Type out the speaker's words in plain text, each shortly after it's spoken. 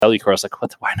sell you car. I was like,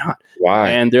 what? Why not? Why?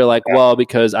 And they're like, well,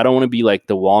 because I don't want to be like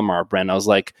the Walmart brand. I was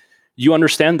like, you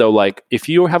understand though, like if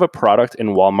you have a product in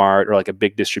Walmart or like a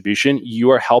big distribution, you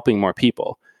are helping more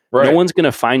people. Right. No one's going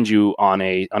to find you on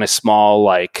a small,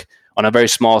 like on a very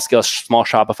small scale, small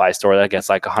Shopify store that gets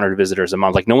like 100 visitors a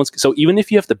month. Like no one's, so even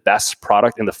if you have the best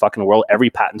product in the fucking world, every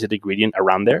patented ingredient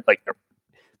around there, like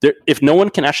if no one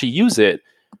can actually use it,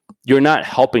 you're not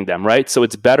helping them, right? So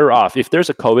it's better off if there's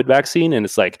a COVID vaccine and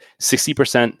it's like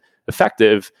 60%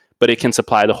 effective, but it can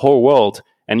supply the whole world,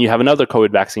 and you have another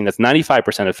COVID vaccine that's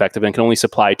 95% effective and can only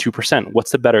supply 2%.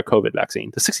 What's the better COVID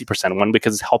vaccine? The 60% one,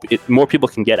 because more people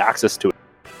can get access to it.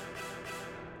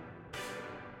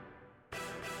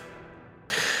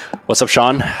 What's up,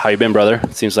 Sean? How you been, brother?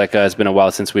 It seems like it's been a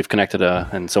while since we've connected,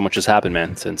 and so much has happened,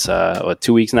 man. Since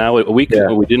 2 weeks now, a week.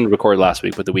 Yeah. We didn't record last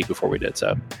week, but the week before we did.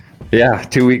 So, yeah,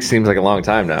 2 weeks seems like a long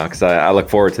time now because I look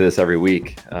forward to this every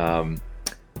week.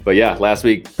 But yeah, last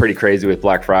week pretty crazy with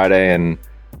Black Friday and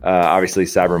obviously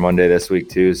Cyber Monday this week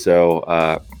too.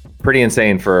 So pretty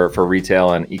insane for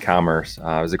retail and e-commerce. It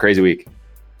was a crazy week.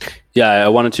 Yeah, I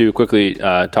wanted to quickly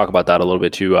talk about that a little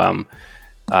bit too.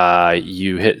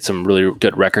 You hit some really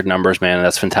good record numbers, man. And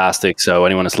that's fantastic. So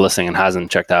anyone that's listening and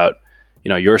hasn't checked out,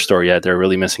 your story yet, they're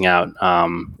really missing out.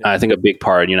 I think a big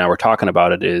part, we're talking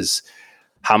about it, is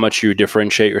how much you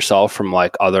differentiate yourself from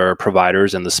like other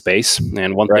providers in the space.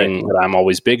 And one thing that I'm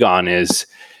always big on is,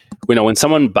 when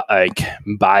someone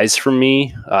buys from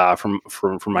me,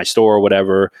 from my store or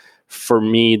whatever, for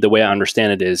me, the way I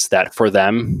understand it is that for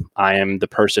them, I am the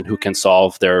person who can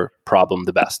solve their problem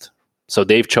the best. So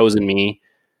they've chosen me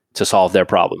to solve their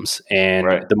problems.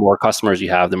 And the more customers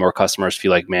you have, the more customers feel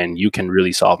like, man, you can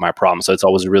really solve my problem. So it's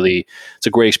always it's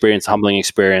a great experience, humbling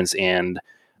experience. And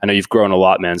I know you've grown a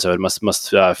lot, man. So it must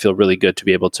feel really good to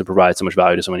be able to provide so much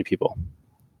value to so many people.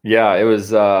 Yeah, it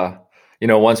was,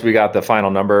 once we got the final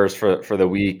numbers for the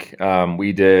week,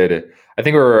 we did, I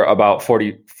think we were about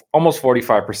almost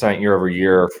 45% year over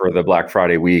year for the Black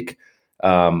Friday week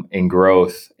in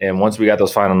growth. And once we got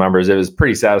those final numbers, it was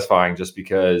pretty satisfying just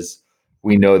because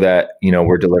we know that,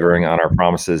 we're delivering on our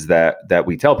promises that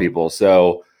we tell people.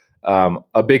 So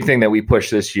a big thing that we pushed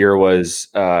this year was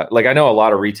I know a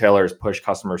lot of retailers push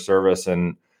customer service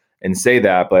and say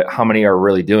that, but how many are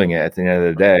really doing it at the end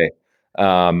of the day?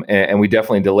 And we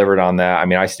definitely delivered on that. I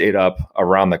mean, I stayed up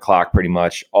around the clock pretty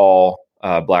much all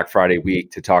Black Friday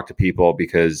week to talk to people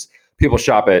because people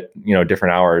shop at,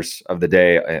 different hours of the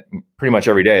day, pretty much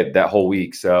every day that whole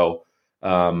week. So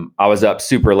I was up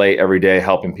super late every day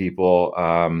helping people.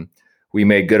 We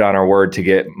made good on our word to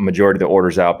get majority of the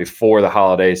orders out before the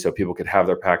holidays so people could have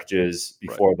their packages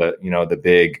before the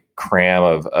big cram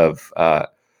of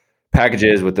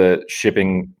packages with the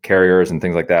shipping carriers and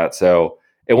things like that. So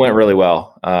it went really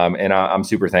well. And I'm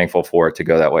super thankful for it to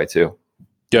go that way too.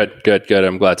 Good.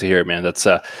 I'm glad to hear it, man. That's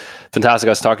fantastic.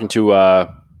 I was talking to, I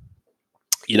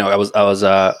was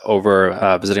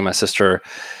over visiting my sister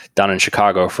down in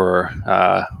Chicago for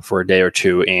a day or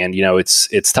two. And,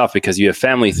 it's tough because you have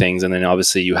family things. And then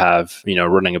obviously you have,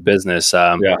 running a business.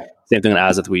 Same thing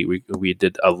as we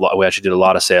did a lot. We actually did a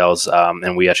lot of sales,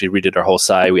 and we actually redid our whole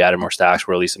site. We added more stacks.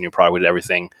 We released a new product. We did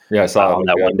everything. Yeah, I saw on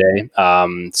that one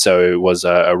day. So it was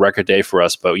a record day for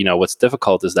us. But what's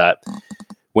difficult is that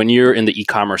when you're in the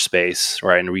e-commerce space,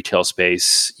 right, in the retail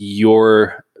space,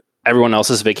 everyone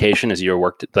else's vacation is your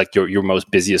work, like your most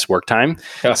busiest work time.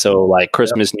 Yeah. So like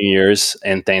Christmas, New Year's,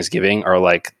 and Thanksgiving are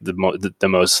like the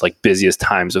most like busiest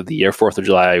times of the year. 4th of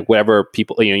July, whatever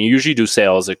people, you usually do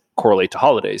sales that correlate to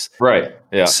holidays. Right.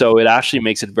 Yeah. So it actually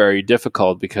makes it very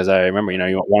difficult because I remember,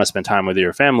 you want to spend time with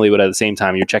your family, but at the same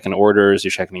time, you're checking orders,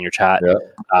 you're checking in your chat.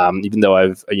 Yeah. Even though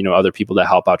I've, other people that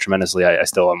help out tremendously, I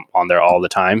still am on there all the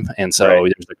time. And so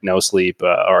there's like no sleep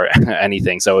or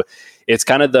anything. So it's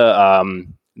kind of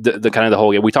the kind of the whole,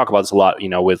 we talk about this a lot,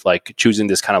 with like choosing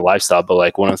this kind of lifestyle, but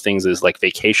like one of the things is like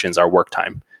vacations are work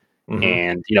time. Mm-hmm.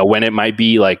 And, when it might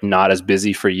be like not as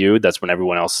busy for you, that's when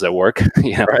everyone else is at work.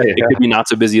 It could be not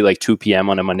so busy like 2 p.m.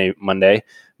 on a Monday,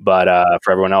 but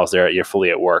for everyone else you're fully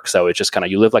at work. So it's just kind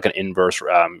of, you live like an inverse,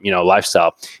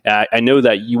 lifestyle. And I know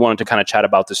that you wanted to kind of chat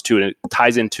about this too. And it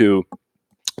ties into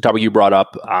the topic you brought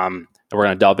up, that we're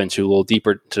going to delve into a little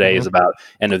deeper today, is about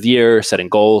end of the year, setting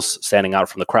goals, standing out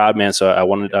from the crowd, man. So I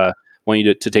want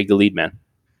you to take the lead, man.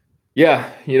 Yeah.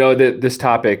 This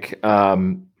topic,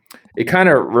 it kind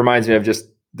of reminds me of just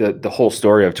the whole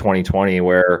story of 2020,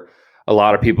 where a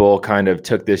lot of people kind of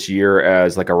took this year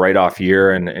as like a write-off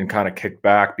year and kind of kicked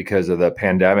back because of the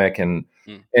pandemic. And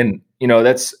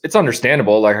it's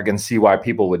understandable. Like I can see why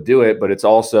people would do it, but it's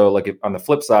also like on the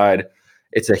flip side,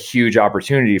 it's a huge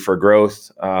opportunity for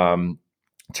growth,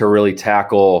 to really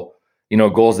tackle,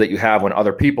 goals that you have when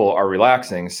other people are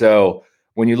relaxing. So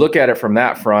when you look at it from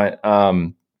that front,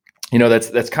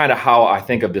 that's kind of how I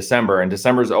think of December. And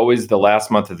December is always the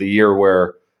last month of the year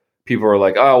where people are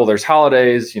like, oh, well, there's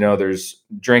holidays, there's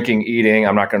drinking, eating.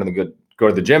 I'm not going to go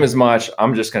to the gym as much.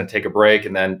 I'm just going to take a break.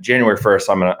 And then January 1st,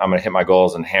 I'm going to hit my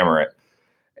goals and hammer it.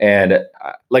 And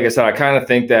like I said, I kind of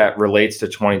think that relates to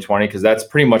 2020 because that's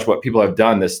pretty much what people have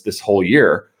done this whole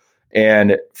year.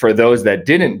 And for those that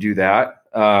didn't do that,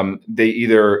 they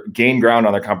either gained ground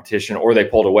on their competition or they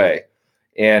pulled away.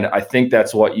 And I think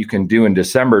that's what you can do in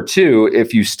December too,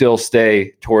 if you still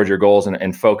stay towards your goals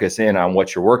and focus in on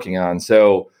what you're working on.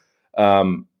 So,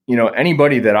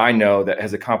 anybody that I know that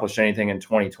has accomplished anything in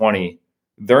 2020,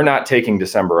 they're not taking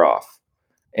December off.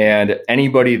 And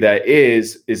anybody that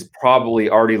is probably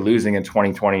already losing in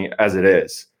 2020 as it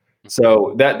is.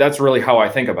 So that's really how I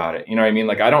think about it. You know what I mean?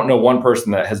 Like, I don't know one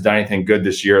person that has done anything good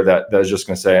this year that is just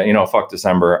going to say, fuck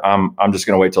December. I'm just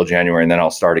going to wait till January and then I'll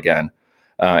start again.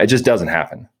 It just doesn't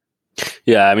happen.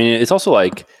 Yeah. I mean, it's also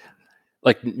like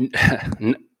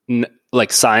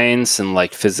science and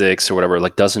like physics or whatever,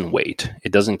 like doesn't wait.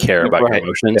 It doesn't care about your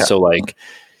emotions. Yeah. So like,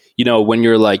 when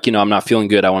you're like, I'm not feeling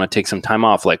good, I want to take some time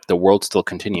off, like the world still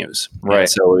continues. Right. And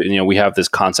so, we have this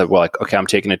concept where like, okay, I'm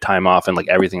taking a time off and like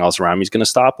everything else around me is going to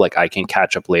stop. Like I can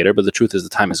catch up later, but the truth is the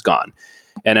time is gone.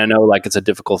 And I know like it's a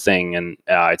difficult thing and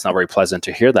it's not very pleasant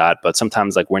to hear that. But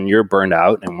sometimes like when you're burned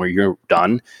out and where you're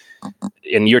done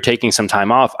and you're taking some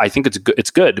time off, I think it's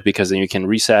good because then you can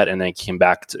reset and then you can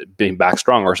back to being back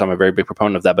stronger. So I'm a very big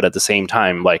proponent of that. But at the same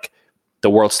time, like, the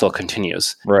world still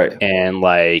continues. Right. And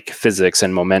like physics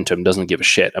and momentum doesn't give a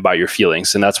shit about your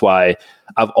feelings. And that's why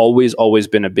I've always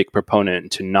been a big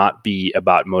proponent to not be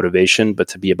about motivation, but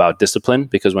to be about discipline,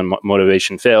 because when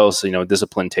motivation fails,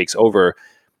 discipline takes over.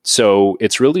 So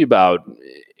it's really about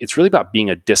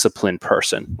being a disciplined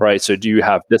person, right? So do you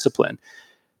have discipline?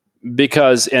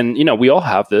 Because, and we all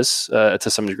have this to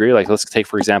some degree. Like let's take,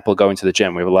 for example, going to the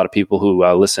gym. We have a lot of people who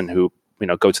listen who,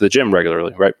 go to the gym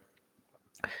regularly, right?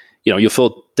 You'll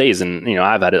feel days and,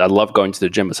 I've had it. I love going to the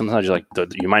gym, but sometimes you're like,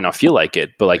 you might not feel like it,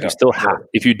 but like you still have,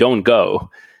 if you don't go,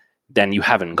 then you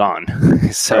haven't gone.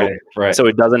 So, right. So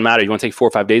it doesn't matter. You want to take 4 or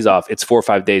 5 days off. It's 4 or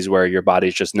 5 days where your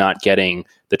body's just not getting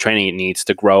the training it needs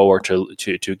to grow or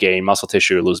to gain muscle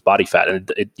tissue or lose body fat.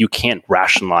 And you can't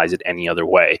rationalize it any other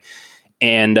way.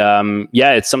 And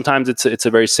sometimes it's a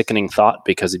very sickening thought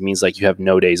because it means like you have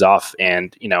no days off.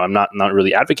 And, I'm not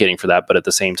really advocating for that, but at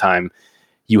the same time,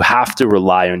 you have to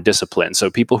rely on discipline. So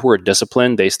people who are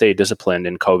disciplined, they stay disciplined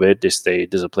in COVID. They stay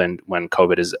disciplined when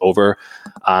COVID is over.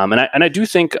 And I do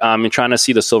think I'm trying to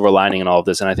see the silver lining in all of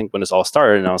this. And I think when this all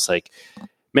started, and I was like,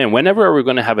 man, whenever are we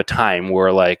going to have a time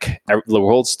where like the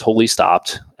world's totally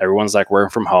stopped? Everyone's like working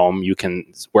from home. You can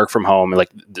work from home. And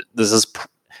like this is,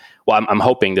 well, I'm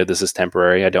hoping that this is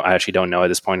temporary. I actually don't know at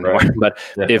this point anymore. Right.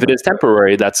 But if it is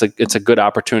temporary, it's a good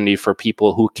opportunity for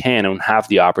people who can and have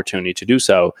the opportunity to do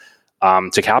so.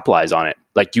 To capitalize on it.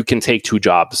 Like you can take 2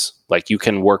 jobs, like you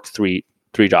can work three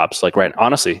jobs. Like, right.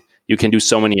 Honestly, you can do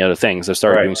so many other things. I've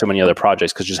started doing so many other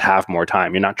projects because you just have more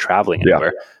time. You're not traveling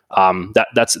anywhere.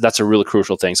 That's a really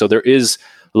crucial thing. So there is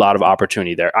a lot of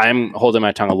opportunity there. I'm holding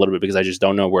my tongue a little bit because I just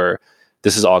don't know where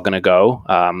this is all going to go.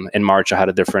 In March, I had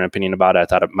a different opinion about it. I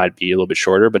thought it might be a little bit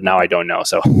shorter, but now I don't know.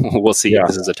 So we'll see if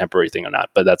this is a temporary thing or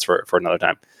not, but that's for another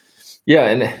time. Yeah.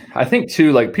 And I think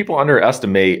too, like people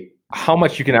underestimate how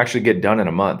much you can actually get done in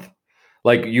a month.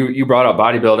 Like you brought up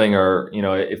bodybuilding or,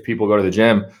 if people go to the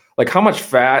gym, like how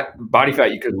much body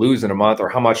fat you could lose in a month or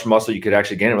how much muscle you could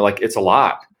actually gain. Like it's a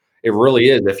lot. It really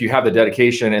is. If you have the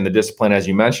dedication and the discipline, as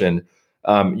you mentioned,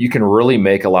 you can really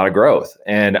make a lot of growth.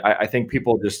 And I think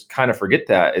people just kind of forget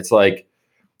that. It's like,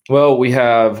 well, we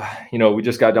have, we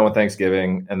just got done with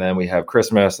Thanksgiving and then we have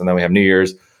Christmas and then we have New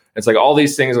Year's. It's like all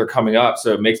these things are coming up.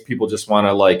 So it makes people just want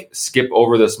to like skip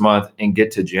over this month and get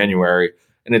to January.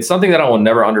 And it's something that I will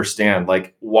never understand.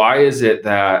 Like, why is it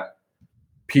that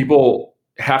people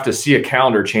have to see a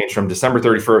calendar change from December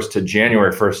 31st to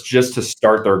January 1st just to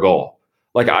start their goal?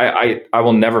 Like, I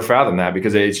will never fathom that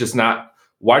because it's just not,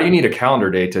 why do you need a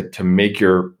calendar day to make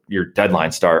your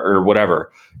deadline start or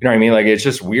whatever? You know what I mean? Like, it's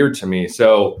just weird to me.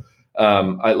 So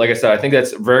like I said, I think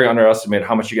that's very underestimated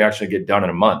how much you can actually get done in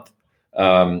a month.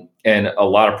 And a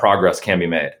lot of progress can be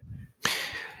made.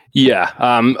 Yeah.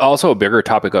 Also a bigger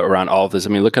topic around all of this. I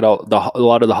mean, look at a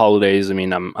lot of the holidays. I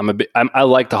mean, I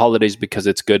like the holidays because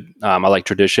it's good. I like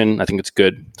tradition. I think it's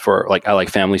good for I like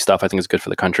family stuff. I think it's good for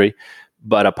the country.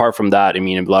 But apart from that, I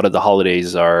mean, a lot of the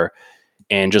holidays are,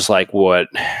 and just like what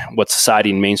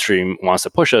society and mainstream wants to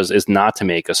push us is not to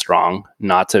make us strong,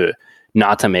 not to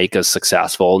not to make us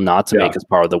successful, not to make us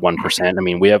part of the 1%. I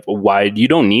mean, you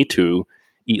don't need to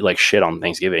eat like shit on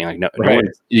Thanksgiving. Like no one,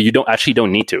 you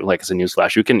don't need to, like, it's a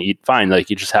newsflash. You can eat fine. Like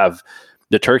you just have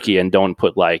the turkey and don't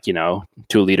put like, 2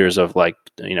 liters of like,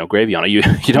 gravy on it. You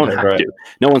don't have to.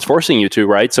 No one's forcing you to,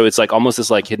 right? So it's like almost this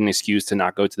like hidden excuse to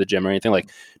not go to the gym or anything.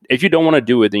 Like if you don't want to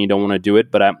do it, then you don't want to do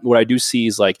it. But what I do see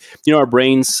is like, our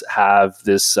brains have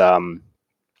this,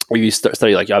 we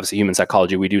study like obviously human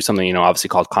psychology. We do something, obviously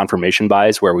called confirmation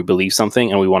bias, where we believe something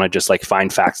and we want to just like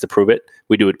find facts to prove it.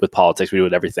 We do it with politics. We do it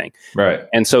with everything. Right.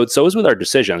 And so is with our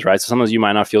decisions, right? So sometimes you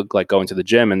might not feel like going to the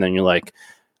gym, and then you're like,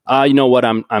 you know what?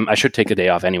 I should take a day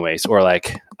off anyways, or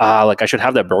like I should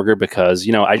have that burger because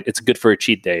it's good for a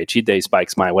cheat day. A cheat day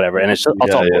spikes my whatever, and it's all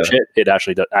bullshit. It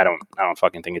actually does. I don't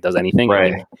fucking think it does anything.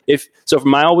 Right. I mean,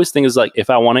 my always thing is like, if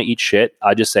I want to eat shit,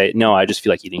 I just say no. I just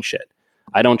feel like eating shit.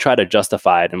 I don't try to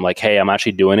justify it. I'm like, hey, I'm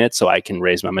actually doing it so I can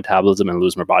raise my metabolism and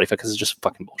lose my body fat, because it's just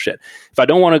fucking bullshit. If I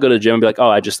don't want to go to the gym and be like,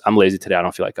 oh, I'm lazy today, I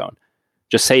don't feel like going,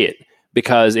 just say it.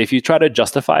 Because if you try to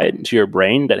justify it to your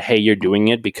brain that, hey, you're doing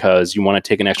it because you want to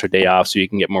take an extra day off so you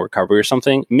can get more recovery or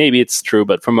something, maybe it's true,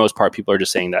 but for most part, people are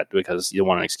just saying that because you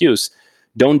want an excuse.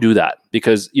 Don't do that,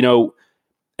 because,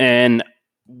 and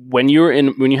when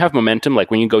you have momentum, like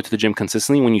when you go to the gym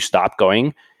consistently, when you stop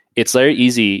going, it's very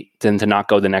easy then to not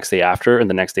go the next day after and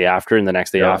the next day after and the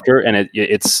next day after. And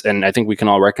and I think we can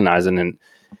all recognize it. And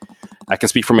I can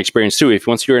speak from experience too. If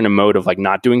once you're in a mode of like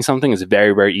not doing something, it's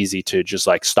very, very easy to just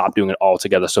like stop doing it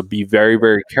altogether. So be very,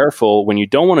 very careful when you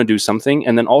don't want to do something.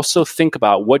 And then also think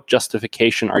about, what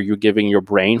justification are you giving your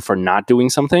brain for not doing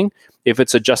something? If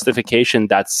it's a justification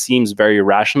that seems very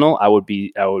rational, I would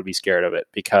be scared of it,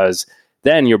 because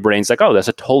then your brain's like, oh, that's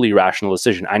a totally rational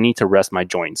decision. I need to rest my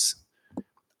joints.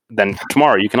 Then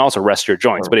tomorrow you can also rest your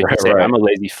joints. But if you say, I'm a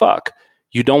lazy fuck,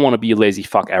 you don't want to be a lazy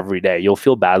fuck every day. You'll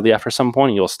feel badly after some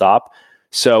point and you'll stop.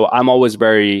 So I'm always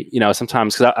very,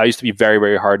 sometimes, because I used to be very,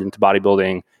 very hard into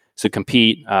bodybuilding to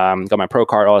compete, got my pro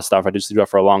card, all that stuff. I used to do that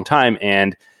for a long time.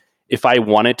 And if I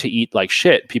wanted to eat like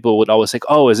shit, people would always say,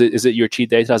 oh, is it your cheat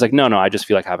day? So I was like, no, I just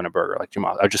feel like having a burger. Like,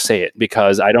 Jamal, I'll just say it,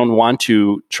 because I don't want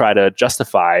to try to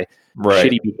justify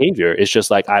shitty behavior. It's just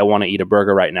like, I want to eat a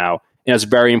burger right now. And it's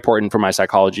very important for my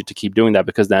psychology to keep doing that,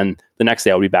 because then the next day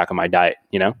I'll be back on my diet,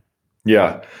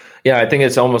 Yeah. Yeah. I think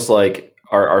it's almost like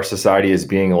our society is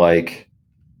being like,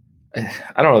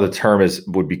 I don't know, the term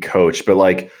would be coached, but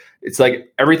like, it's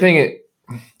like everything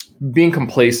being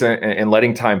complacent and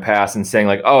letting time pass and saying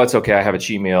like, oh, it's okay, I have a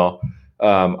cheat meal.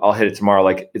 I'll hit it tomorrow.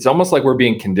 Like, it's almost like we're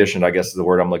being conditioned, I guess is the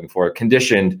word I'm looking for.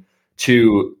 Conditioned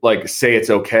to like, say it's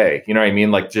okay. You know what I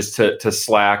mean? Like just to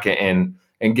slack and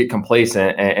get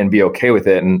complacent and be okay with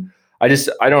it. And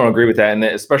I don't agree with that. And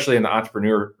especially in the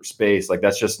entrepreneur space, like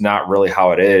that's just not really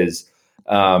how it is.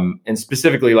 And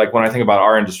specifically, like when I think about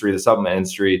our industry, the supplement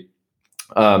industry,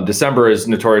 December is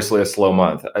notoriously a slow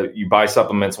month. You buy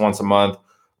supplements once a month.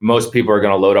 Most people are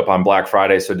going to load up on Black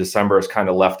Friday. So December is kind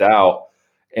of left out.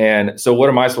 And so what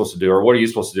am I supposed to do? Or what are you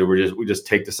supposed to do? We just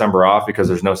take December off because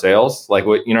there's no sales. Like,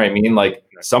 what, you know what I mean? Like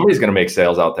somebody's going to make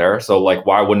sales out there. So like,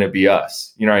 why wouldn't it be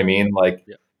us? You know what I mean? Like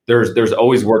there's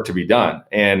always work to be done.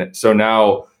 And so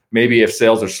now maybe if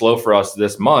sales are slow for us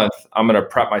this month, I'm going to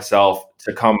prep myself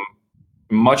to come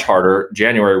much harder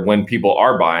January when people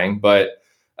are buying. But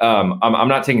I'm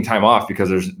not taking time off because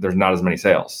there's not as many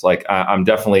sales. Like I'm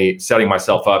definitely setting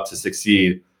myself up to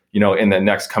succeed, in the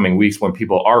next coming weeks when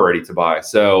people are ready to buy.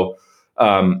 So,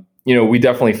 we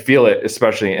definitely feel it,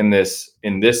 especially in this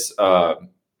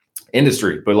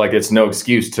industry, but like, it's no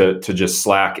excuse to just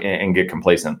slack and get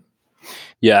complacent.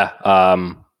 Yeah.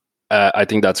 I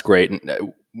think that's great.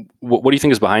 What do you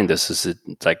think is behind this? Is it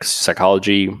like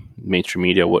psychology, mainstream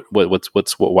media?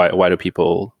 Why do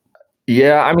people?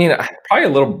 Yeah, I mean, probably a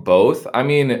little both. I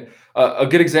mean, a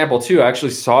good example too, I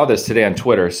actually saw this today on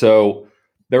Twitter. So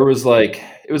it was like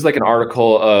an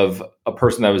article of a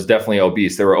person that was definitely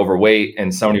obese. They were overweight,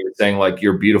 and somebody was saying like,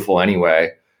 you're beautiful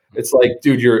anyway. It's like,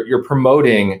 dude, you're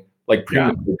promoting like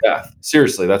premature death.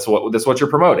 Seriously, that's what you're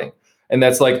promoting. And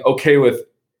that's like, okay with,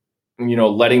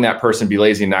 letting that person be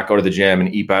lazy and not go to the gym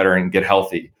and eat better and get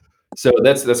healthy. So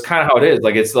that's kind of how it is.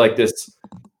 Like, it's like this,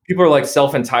 people are like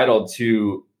self-entitled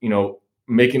to,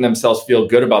 making themselves feel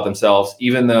good about themselves,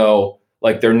 even though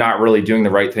like they're not really doing the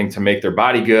right thing to make their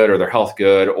body good or their health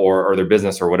good or their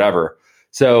business or whatever.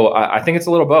 So I think it's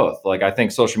a little both. Like, I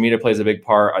think social media plays a big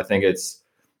part. I think it's,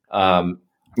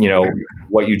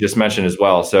 what you just mentioned as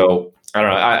well. So I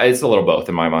don't know. It's a little both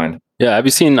in my mind. Yeah. Have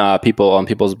you seen people on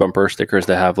people's bumper stickers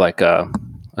that have like a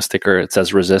sticker that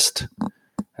says resist,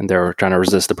 and they're trying to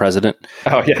resist the president?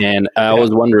 Oh yeah. And I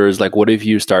always wonder is like, what if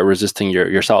you start resisting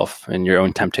yourself and your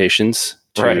own temptations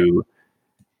to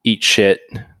eat shit,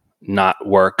 not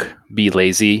work, be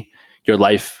lazy, your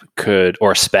life could,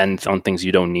 or spend on things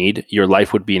you don't need, your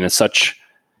life would be in a such,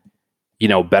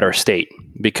 better state.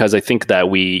 Because I think that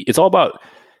it's all about,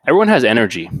 everyone has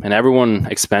energy and everyone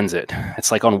expends it.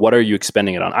 It's like, on what are you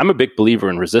expending it on? I'm a big believer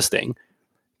in resisting.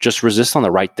 Just resist on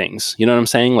the right things. You know what I'm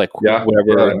saying? Like,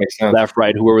 whatever, that makes sense. left,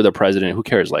 right, whoever the president, who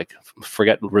cares? Like,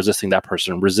 forget resisting that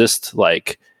person. Resist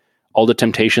like all the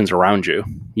temptations around you,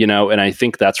 And I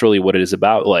think that's really what it is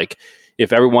about. Like,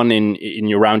 if everyone in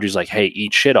your around you is like, hey,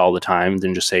 eat shit all the time,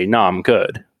 then just say, no, I'm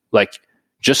good. Like,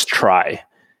 just try.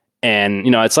 And,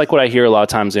 it's like what I hear a lot of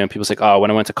times, people say, oh, when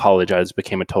I went to college, I just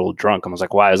became a total drunk. I was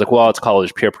like, why? I was like, well, it's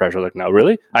college, peer pressure. I was like, no,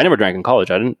 really? I never drank in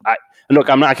college. Look,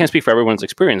 I can't speak for everyone's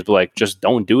experience, but like, just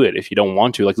don't do it if you don't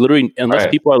want to. Like, literally, unless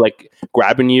people are like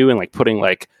grabbing you and like putting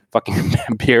like fucking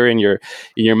beer in your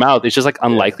mouth, it's just like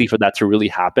unlikely for that to really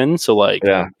happen. So like,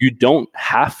 you don't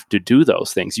have to do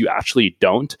those things. You actually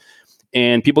don't.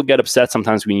 And people get upset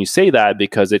sometimes when you say that,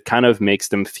 because it kind of makes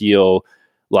them feel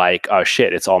like, oh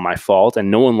shit, it's all my fault. And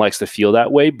no one likes to feel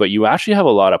that way, but you actually have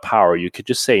a lot of power. You could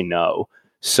just say no.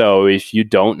 So if you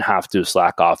don't have to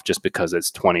slack off just because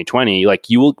it's 2020, like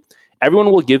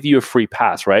everyone will give you a free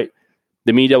pass, right?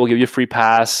 The media will give you a free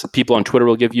pass. People on Twitter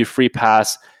will give you a free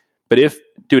pass. But if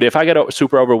I get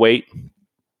super overweight,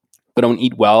 but don't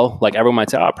eat well, like everyone might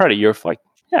say, oh, Predator, you're like,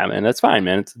 yeah, man, that's fine,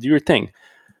 man. Do your thing.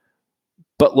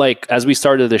 But like, as we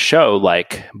started the show,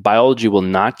 like, biology will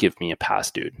not give me a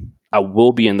pass, dude. I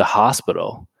will be in the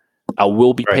hospital. I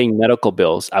will be paying medical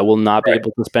bills. I will not be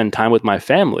able to spend time with my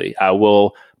family. I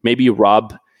will maybe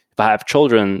rob, if I have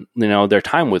children, their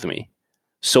time with me.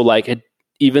 So like,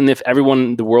 even if everyone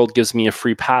in the world gives me a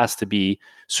free pass to be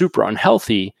super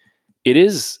unhealthy, it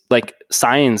is like,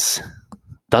 science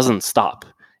doesn't stop.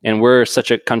 And we're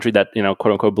such a country that,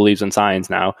 quote unquote, believes in science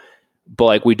now. But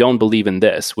like, we don't believe in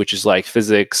this, which is like,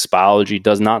 physics, biology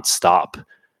does not stop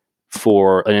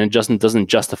and it doesn't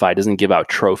justify, doesn't give out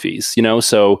trophies,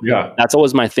 So that's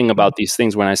always my thing about these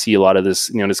things when I see a lot of this,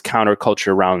 this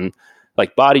counterculture around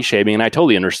like body shaming. And I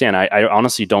totally understand. I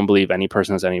honestly don't believe any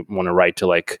person has anyone a right to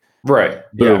like berate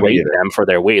them for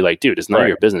their weight. Like, dude, it's none of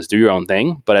your business. Do your own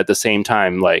thing. But at the same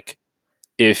time, like,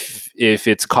 if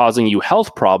it's causing you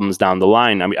health problems down the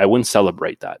line, I mean, I wouldn't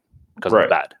celebrate that because it's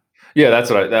bad. Yeah,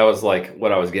 that was like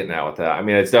what I was getting at with that. I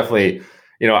mean, it's definitely,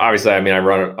 obviously, I mean, I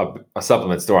run a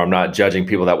supplement store. I'm not judging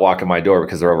people that walk in my door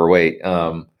because they're overweight.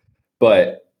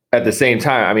 But at the same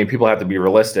time, I mean, people have to be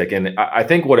realistic. And I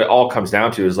think what it all comes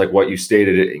down to is like what you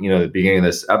stated, at the beginning of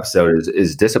this episode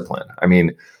is discipline. I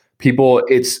mean, people,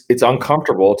 it's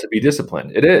uncomfortable to be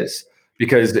disciplined. It is,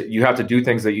 because you have to do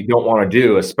things that you don't want to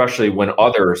do, especially when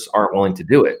others aren't willing to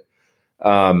do it.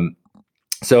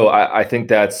 So I think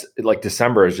that's like,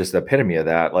 December is just the epitome of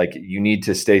that. Like, you need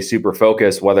to stay super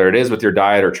focused, whether it is with your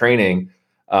diet or training,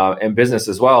 and business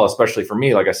as well, especially for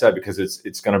me, like I said, because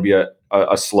it's going to be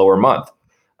a slower month.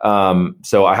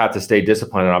 So I have to stay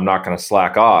disciplined, and I'm not going to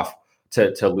slack off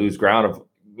to lose ground of,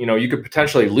 you could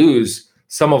potentially lose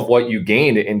some of what you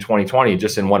gained in 2020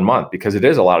 just in 1 month, because it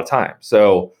is a lot of time.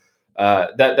 So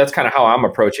that's kind of how I'm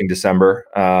approaching December.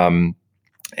 And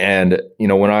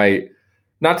when I,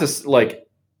 not to like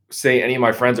say any of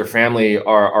my friends or family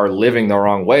are living the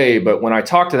wrong way, but when I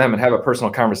talk to them and have a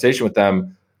personal conversation with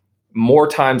them, more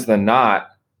times than not,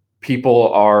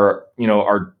 people are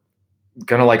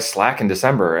gonna like slack in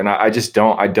December. And I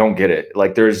don't get it.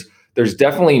 Like, there's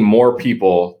definitely more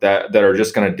people that are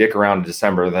just gonna dick around in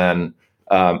December than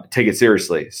take it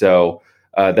seriously. So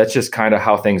that's just kind of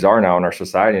how things are now in our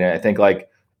society. And I think like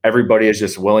everybody is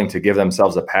just willing to give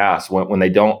themselves a pass when they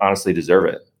don't honestly deserve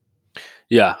it.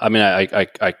 Yeah, I mean,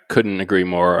 I couldn't agree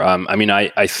more. I mean,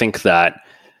 I think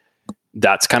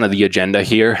that's kind of the agenda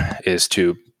here, is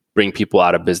to bring people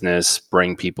out of business,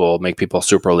 make people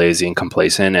super lazy and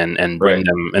complacent, and bring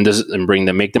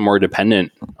them, make them more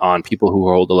dependent on people who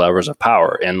hold the levers of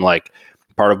power. And like,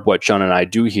 part of what Sean and I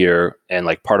do here, and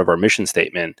like part of our mission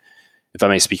statement, if I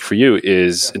may speak for you,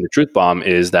 is in the Truth Bomb,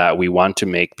 is that we want to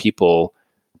make people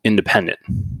independent.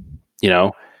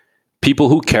 People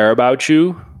who care about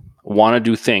you want to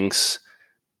do things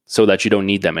so that you don't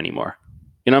need them anymore.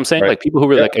 You know what I'm saying? Right. Like, people who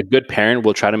are like, a good parent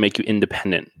will try to make you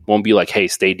independent. Won't be like, hey,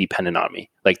 stay dependent on me.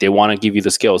 Like, they want to give you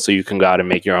the skills so you can go out and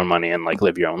make your own money and like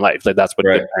live your own life. Like, that's what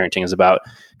good parenting is about.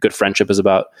 Good friendship is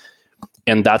about.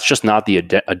 And that's just not the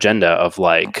agenda of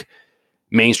like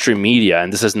mainstream media.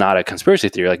 And this is not a conspiracy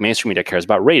theory. Like, mainstream media cares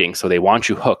about ratings. So they want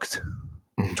you hooked.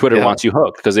 Twitter wants you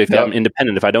hooked, because if I'm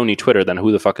independent, if I don't need Twitter, then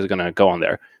who the fuck is going to go on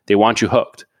there? They want you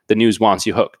hooked. The news wants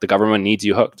you hooked. The government needs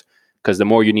you hooked, because the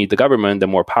more you need the government, the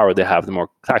more power they have, the more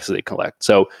taxes they collect.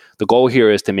 So the goal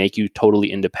here is to make you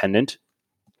totally independent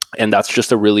And that's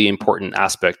just a really important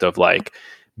aspect of like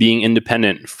being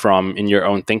independent from in your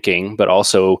own thinking, but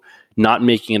also not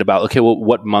making it about, okay, well,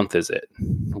 what month is it?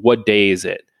 What day is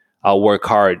it? I'll work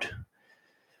hard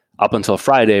up until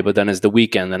Friday, but then it's the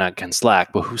weekend, then I can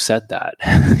slack. But who said that?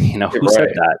 Who said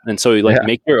that? And so you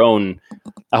make your own.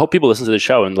 I hope people listen to the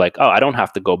show and like, oh, I don't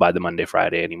have to go by the Monday,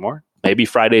 Friday anymore. Maybe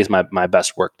Friday is my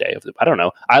best work day. I don't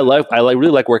know. I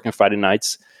really like working Friday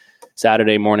nights,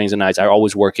 Saturday mornings and nights. I'm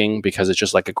always working because it's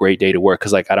just like a great day to work.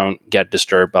 Cause like I don't get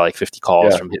disturbed by like 50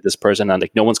 calls from this person. And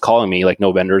like no one's calling me, like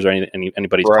no vendors or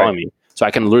anybody's calling me. So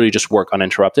I can literally just work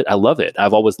uninterrupted. I love it.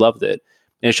 I've always loved it.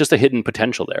 And it's just a hidden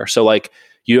potential there. So like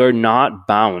you are not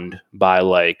bound by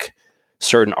like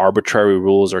certain arbitrary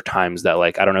rules or times that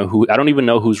like I don't even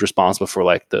know who's responsible for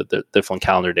like the different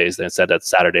calendar days that said that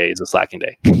Saturday is a slacking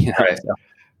day. Right.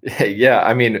 So. Yeah,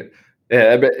 I mean,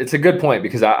 it's a good point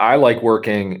because I like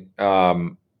working.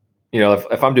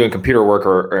 If I'm doing computer work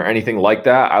or anything like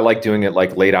that, I like doing it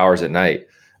like late hours at night.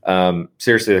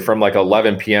 Seriously, from like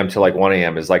 11 p.m. to like 1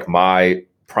 a.m. is like my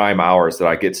prime hours that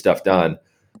I get stuff done.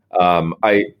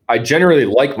 I generally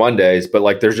like Mondays, but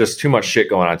like there's just too much shit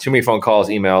going on, too many phone calls,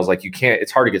 emails. Like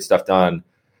it's hard to get stuff done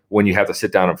when you have to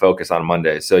sit down and focus on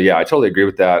Monday. So yeah, I totally agree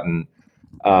with that. And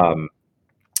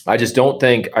I just don't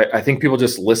think, I think people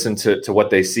just listen to what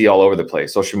they see all over the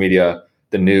place, social media,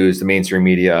 the news, the mainstream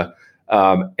media.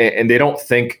 And they don't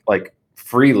think like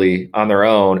freely on their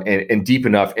own and deep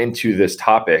enough into this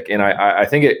topic. And I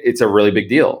think it's a really big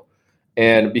deal.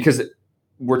 And because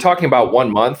we're talking about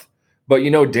 1 month, but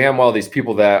damn well these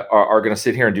people that are going to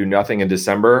sit here and do nothing in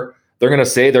December, they're going to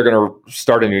say they're going to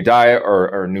start a new diet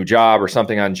or a new job or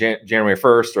something on January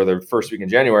 1st or the first week in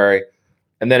January.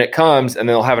 And then it comes and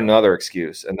then they'll have another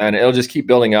excuse. And then it'll just keep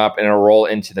building up and it'll roll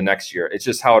into the next year. It's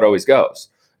just how it always goes.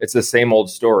 It's the same old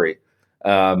story.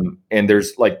 And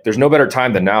there's no better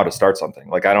time than now to start something.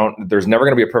 Like there's never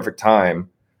going to be a perfect time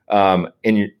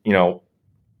in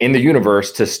the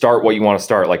universe to start what you want to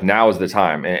start. Like now is the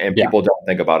time. And people don't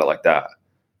think about it like that.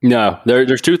 No,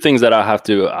 there's two things that I have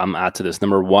to add to this.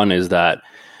 Number one is that,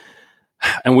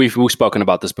 and we've spoken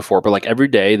about this before, but like every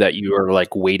day that you are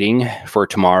like waiting for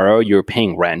tomorrow, you're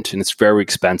paying rent and it's very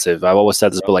expensive. I've always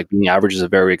said this, but like being average is a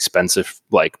very expensive,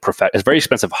 it's a very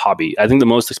expensive hobby. I think the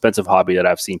most expensive hobby that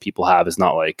I've seen people have is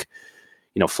not like,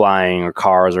 flying or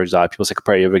cars or exotic. People say,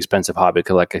 you have an expensive hobby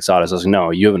because like exotic. I was like, no,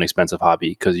 you have an expensive hobby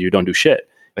because you don't do shit.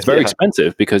 It's very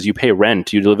expensive because you pay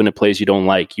rent. You live in a place you don't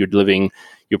like. You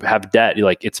have debt.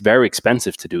 It's very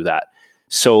expensive to do that.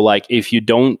 So like if you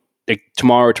don't,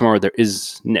 tomorrow, there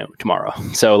is no tomorrow.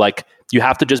 So like you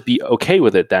have to just be okay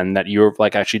with it then that you're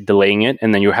like actually delaying it.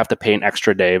 And then you have to pay an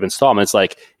extra day of installments.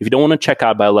 Like if you don't want to check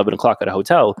out by 11 o'clock at a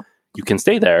hotel, you can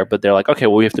stay there, but they're like, okay,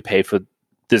 well, we have to pay for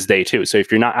this day too. So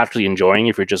if you're not actually enjoying,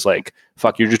 if you're just like,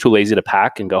 fuck, you're just too lazy to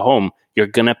pack and go home, you're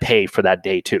going to pay for that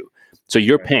day too. So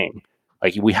you're paying.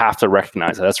 Like we have to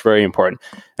recognize that. That's very important.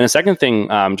 And the second thing,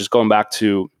 just going back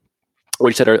to what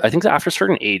you said, I think after a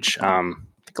certain age,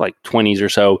 like 20s or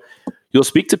so, you'll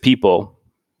speak to people,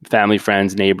 family,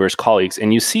 friends, neighbors, colleagues,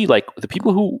 and you see like the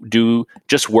people who do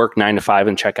just work 9 to 5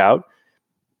 and check out,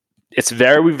 it's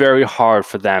very, very hard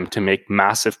for them to make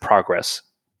massive progress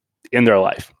in their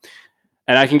life.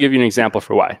 And I can give you an example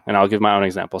for why, and I'll give my own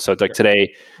example. So it's like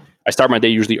today, I start my day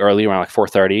usually early around like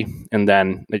 4:30, and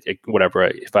then whatever,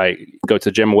 if I go to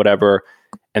the gym or whatever,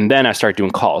 and then I start doing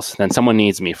calls. Then someone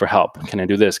needs me for help. Can I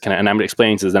do this? And I'm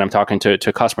explaining this. Then I'm talking to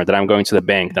a customer. Then I'm going to the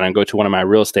bank. Then I go to one of my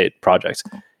real estate projects,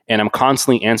 and I'm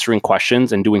constantly answering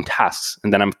questions and doing tasks.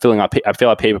 And then I fill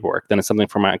out paperwork. Then it's something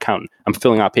for my accountant. I'm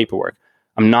filling out paperwork.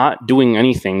 I'm not doing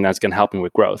anything that's going to help me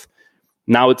with growth.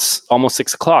 Now it's almost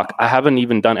 6 o'clock. I haven't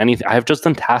even done anything. I have just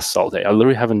done tasks all day. I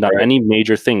literally haven't done any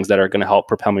major things that are going to help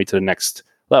propel me to the next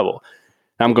level.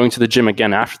 Now I'm going to the gym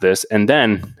again after this. And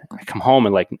then I come home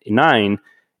at like 9.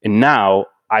 And now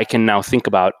I can now think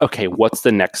about, okay, what's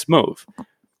the next move?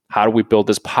 How do we build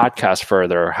this podcast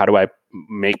further? How do I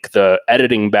make the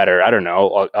editing better? I don't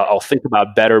know. I'll think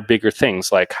about better, bigger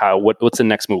things. Like what's the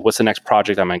next move? What's the next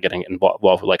project am I getting involved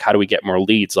with? Like, how do we get more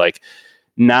leads? Like,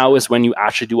 now is when you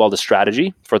actually do all the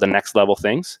strategy for the next level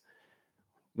things.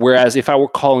 Whereas if I were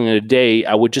calling it a day,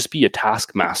 I would just be a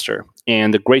taskmaster.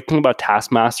 And the great thing about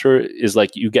taskmaster is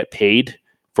like you get paid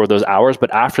for those hours,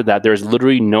 but after that, there's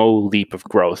literally no leap of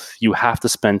growth. You have to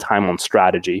spend time on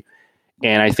strategy.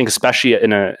 And I think especially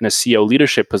in a CEO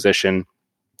leadership position,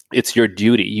 it's your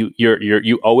duty.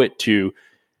 You owe it to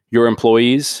your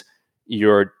employees,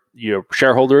 your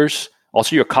shareholders,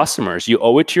 also your customers. You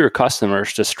owe it to your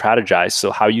customers to strategize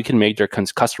so how you can make their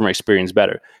customer experience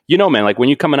better. Man, like when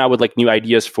you coming out with like new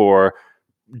ideas for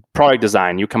product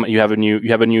design, you have a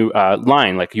new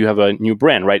line, like you have a new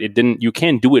brand, right? You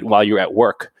can't do it while you're at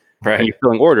work. Right. And you're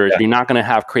filling orders. You're not going to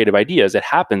have creative ideas. It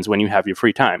happens when you have your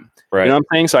free time. Right. You know what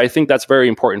I'm saying? So I think that's very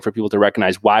important for people to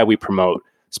recognize why we promote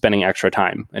spending extra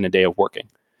time in a day of working.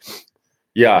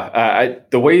 Yeah,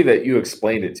 the way that you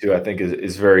explained it too, I think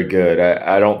is very good.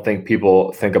 I don't think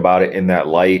people think about it in that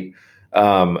light,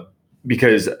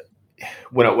 because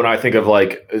when I think of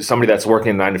like somebody that's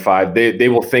working 9 to 5, they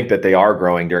will think that they are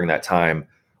growing during that time,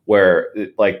 where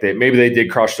like maybe they did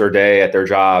crush their day at their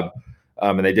job,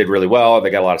 and they did really well.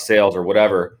 They got a lot of sales or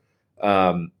whatever,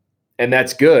 and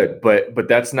that's good. But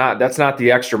that's not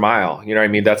the extra mile. You know what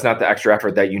I mean? That's not the extra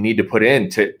effort that you need to put in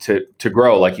to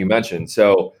grow, like you mentioned.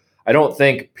 So I don't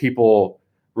think people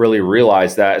really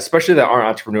realize that, especially that aren't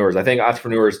entrepreneurs. I think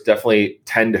entrepreneurs definitely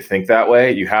tend to think that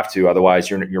way. You have to,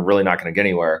 otherwise you're really not going to get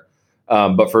anywhere.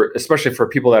 But especially for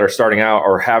people that are starting out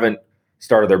or haven't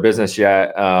started their business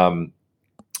yet,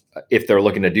 if they're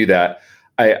looking to do that,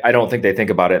 I don't think they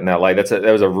think about it in that light.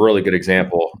 That was a really good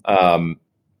example.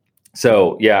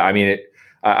 So yeah, I mean,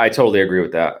 I totally agree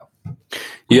with that.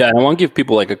 Yeah, and I want to give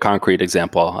people like a concrete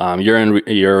example. You're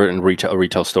in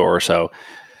retail store, so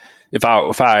if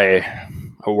I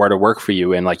were to work for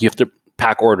you and like you have to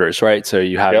pack orders, right? So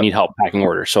you need help packing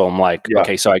orders. So I'm like,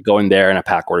 okay, so I go in there and I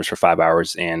pack orders for 5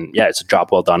 hours, and yeah, it's a job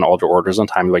well done. All the orders on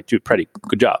time. You're like, dude, pretty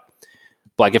good job.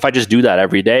 But like if I just do that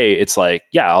every day, it's like,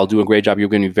 yeah, I'll do a great job. You're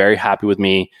going to be very happy with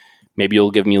me. Maybe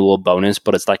you'll give me a little bonus,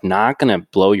 but it's like not going to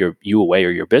blow you away or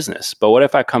your business. But what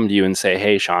if I come to you and say,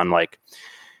 hey, Sean, like,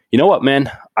 you know what,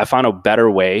 man, I found a better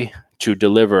way to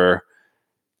deliver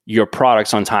your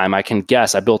products on time. I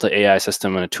built an AI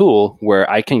system and a tool where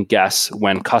I can guess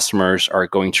when customers are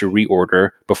going to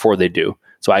reorder before they do.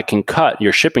 So I can cut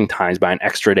your shipping times by an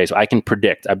extra day. So I can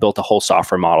predict. I built a whole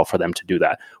software model for them to do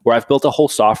that, where I've built a whole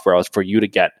software for you to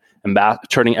get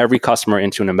turning every customer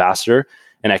into an ambassador.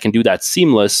 And I can do that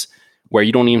seamless where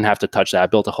you don't even have to touch that. I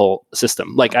built a whole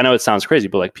system. Like, I know it sounds crazy,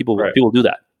 but like people do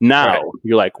that. Now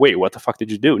you're like, wait, what the fuck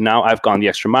did you do? Now I've gone the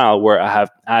extra mile where I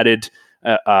have added,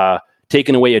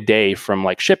 taken away a day from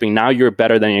like shipping. Now you're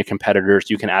better than your competitors.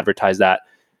 You can advertise that.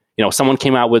 You know, someone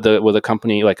came out with a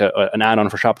company, like an add-on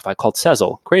for Shopify called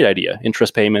Sezzle. Great idea.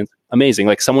 Interest payments. Amazing.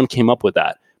 Like someone came up with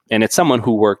that. And it's someone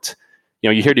who worked, you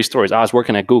know, you hear these stories. I was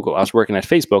working at Google. I was working at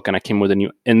Facebook, and I came with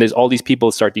and there's all these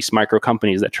people start these micro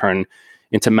companies that turn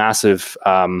into massive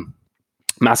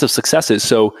successes.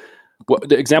 So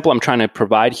the example I'm trying to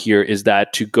provide here is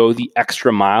that to go the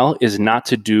extra mile is not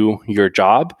to do your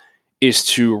job, is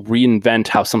to reinvent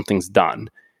how something's done.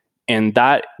 And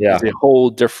that is a whole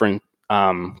different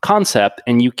concept,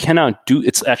 and you cannot do,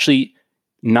 it's actually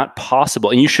not possible.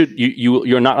 And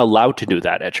you're not allowed to do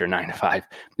that at your 9 to 5.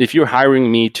 If you're hiring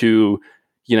me to,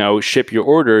 you know, ship your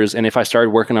orders, and if I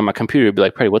started working on my computer, you'd be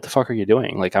like, Pretty, what the fuck are you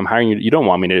doing? Like, I'm hiring you. You don't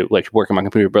want me to like work on my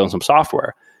computer building some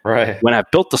software. Right. When I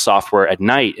built the software at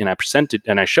night and I present it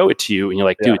and I show it to you and you're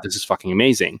like, dude, this is fucking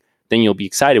amazing. Then you'll be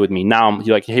excited with me. Now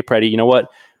you're like, hey, Pretty, you know what?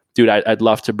 Dude, I'd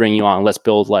love to bring you on. Let's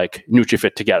build like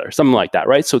NutriFit together, something like that,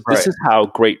 right? So this is how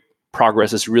great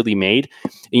progress is really made.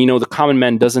 And, you know, the common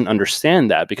man doesn't understand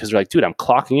that because they're like, dude, I'm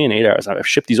clocking in 8 hours. I've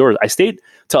shipped these orders. I stayed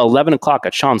till 11 o'clock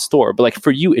at Sean's store. But like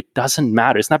for you, it doesn't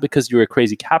matter. It's not because you're a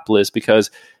crazy capitalist, because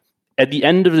at the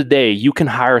end of the day, you can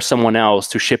hire someone else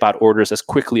to ship out orders as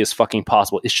quickly as fucking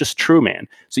possible. It's just true, man.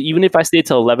 So even if I stay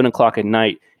till 11 o'clock at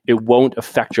night, it won't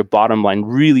affect your bottom line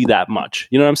really that much.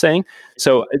 You know what I'm saying?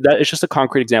 So that is just a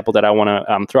concrete example that I want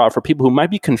to throw out for people who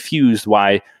might be confused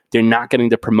why they're not getting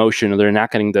the promotion, or they're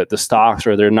not getting the stocks,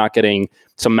 or they're not getting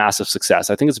some massive success.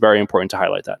 I think it's very important to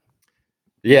highlight that.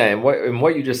 Yeah, and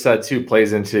what you just said too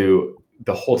plays into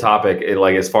the whole topic,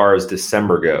 like as far as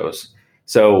December goes.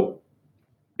 So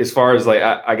as far as like,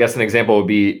 I guess an example would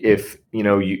be if, you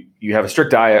know, you have a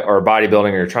strict diet or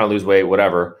bodybuilding, or you're trying to lose weight,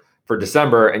 whatever, for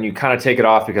December, and you kind of take it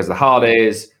off because the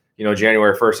holidays, you know,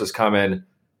 January 1st is coming.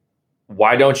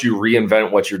 Why don't you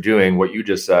reinvent what you're doing, what you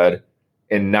just said,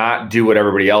 and not do what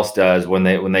everybody else does when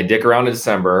they dick around in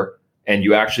December, and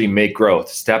you actually make growth?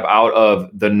 Step out of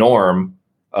the norm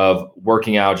of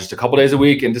working out just a couple days a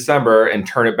week in December and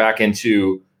turn it back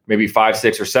into maybe 5,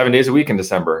 6, or 7 days a week in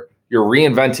December. You're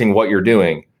reinventing what you're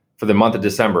doing for the month of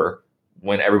December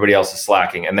when everybody else is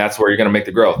slacking. And that's where you're going to make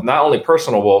the growth. Not only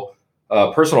personal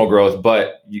growth,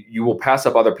 but you will pass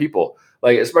up other people.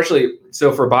 Like, especially,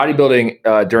 so for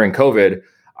bodybuilding during COVID,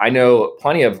 I know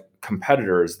plenty of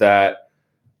competitors that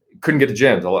couldn't get to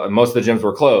gyms. Most of the gyms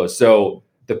were closed. So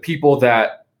the people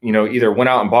that, you know, either went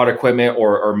out and bought equipment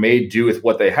or made do with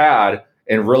what they had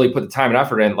and really put the time and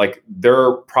effort in, like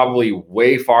they're probably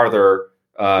way farther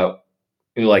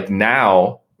like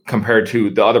now compared to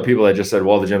the other people that just said,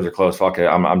 well, the gyms are closed. Fuck it.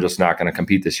 I'm just not going to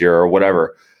compete this year or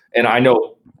whatever. And I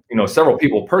know, several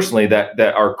people personally that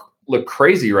look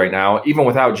crazy right now, even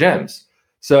without gyms.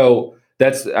 So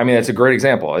that's a great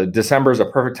example. December is a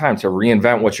perfect time to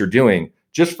reinvent what you're doing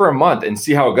just for a month and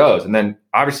see how it goes. And then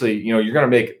obviously, you're going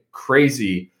to make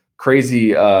crazy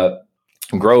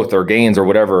growth or gains or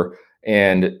whatever.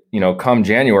 And, come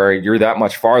January, you're that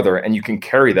much farther and you can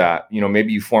carry that,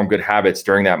 maybe you form good habits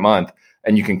during that month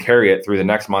and you can carry it through the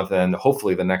next month and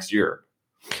hopefully the next year.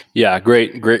 Yeah.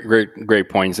 Great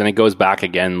points. And it goes back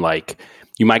again, like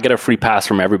you might get a free pass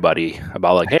from everybody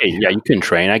about like, hey, yeah, you can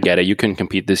train. I get it. You can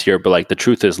compete this year. But like the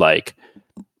truth is like,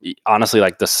 honestly,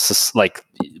 like this, like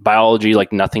biology,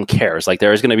 like nothing cares. Like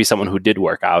there is going to be someone who did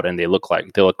work out and they look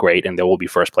great and they will be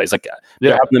first place. Like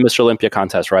they're having the Mr. Olympia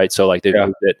contest, right? So like they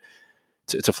moved it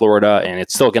to Florida and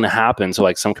it's still going to happen. So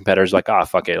like some competitors are like, oh,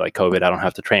 fuck it, like COVID, I don't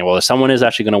have to train. Well, if someone is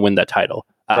actually going to win that title,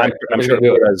 right. I'm sure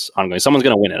it's ongoing. Someone's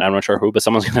going to win it. I'm not sure who, but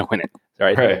someone's going to win it.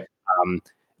 Right.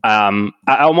 I'm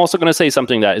also going to say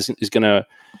something that is going to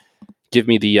give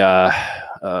me the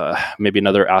maybe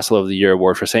another Asshole of the Year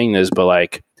award for saying this, but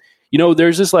like,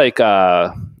 there's this like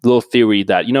little theory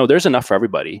that, there's enough for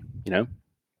everybody,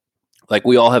 like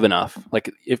we all have enough.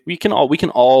 Like if we can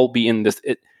all be in this,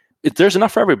 there's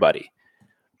enough for everybody.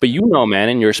 But man,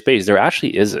 in your space, there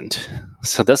actually isn't.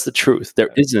 So that's the truth. There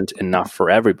isn't enough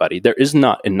for everybody. There is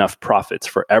not enough profits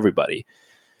for everybody.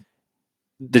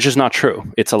 That's just not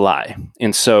true. It's a lie.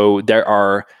 And so there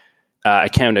are, I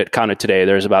counted today,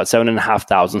 there's about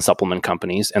 7,500 supplement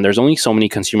companies, and there's only so many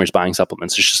consumers buying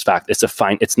supplements. It's just fact.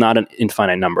 It's not an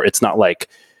infinite number. It's not like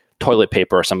toilet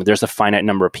paper or something. There's a finite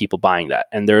number of people buying that.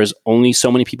 And there's only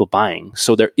so many people buying.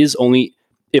 So there is only,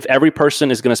 if every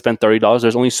person is going to spend $30,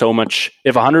 there's only so much.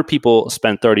 If 100 people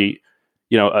spend $30,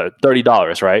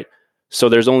 right? So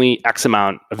there's only X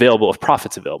amount available of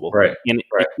profits available. Right. And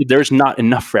there's not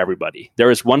enough for everybody.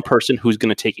 There is one person who's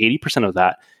going to take 80% of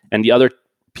that, and the other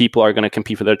people are going to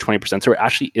compete for the other 20%. So it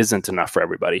actually isn't enough for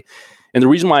everybody. And the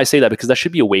reason why I say that, because that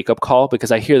should be a wake-up call,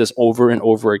 because I hear this over and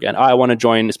over again. I want to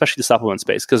join, especially the supplement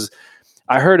space, because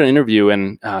I heard an interview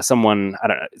and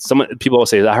people will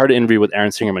say, I heard an interview with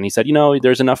Aaron Singerman. He said,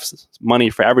 there's enough money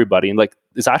for everybody. And like,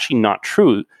 it's actually not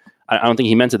true. I don't think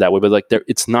he meant it that way, but like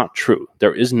it's not true.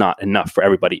 There is not enough for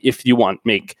everybody. If you want to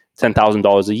make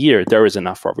 $10,000 a year, there is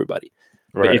enough for everybody.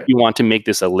 Right. But if you want to make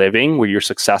this a living where you're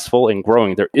successful and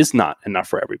growing, there is not enough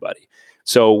for everybody.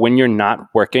 So when you're not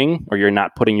working or you're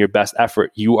not putting your best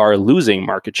effort, you are losing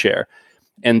market share.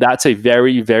 And that's a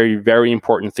very, very, very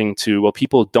important thing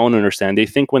people don't understand. They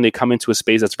think when they come into a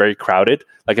space that's very crowded,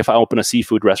 like if I open a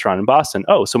seafood restaurant in Boston,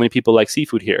 so many people like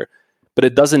seafood here. But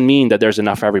it doesn't mean that there's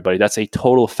enough for everybody. That's a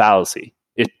total fallacy.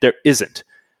 There isn't.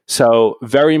 So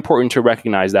very important to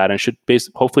recognize that, and should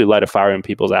hopefully light a fire in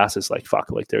people's asses. Like,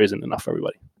 fuck, like there isn't enough for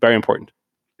everybody. Very important.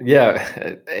 Yeah.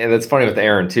 And that's funny with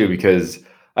Aaron too, because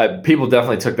people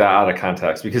definitely took that out of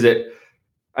context because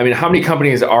how many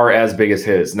companies are as big as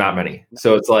his? Not many.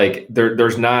 So it's like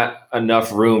there's not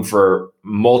enough room for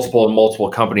multiple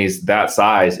companies that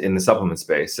size in the supplement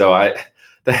space. So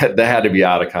that had to be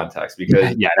out of context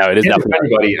because it is definitely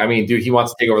everybody. Dude, he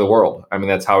wants to take over the world.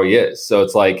 That's how he is. So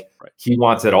it's like he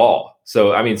wants it all.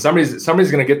 So somebody's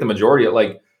going to get the majority.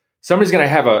 Like somebody's going to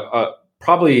have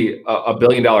probably a $1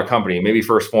 billion company, maybe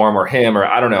First Form or him or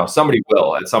I don't know. Somebody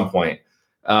will at some point.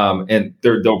 And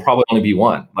there'll probably only be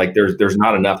one. Like there's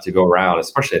not enough to go around,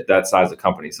 especially at that size of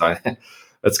company. So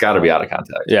that's got to be out of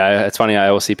context. Yeah, it's funny. I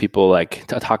always see people like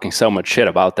talking so much shit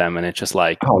about them, and it's just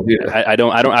like, oh, dude. I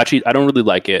don't really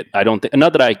like it. I don't think,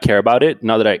 not that I care about it,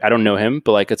 not that I don't know him,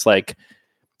 but like it's like,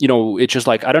 it's just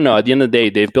like, I don't know. At the end of the day,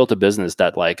 they've built a business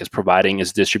that like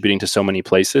is distributing to so many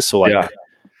places. So like,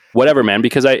 whatever, man.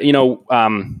 Because I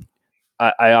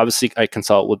obviously I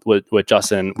consult with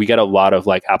Justin. We get a lot of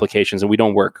like applications, and we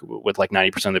don't work with like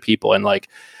 90% of the people. And like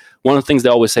one of the things they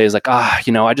always say is like, I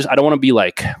don't want to be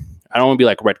like. I don't want to be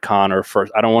like Redcon or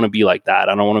First. I don't want to be like that.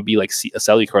 I don't want to be like a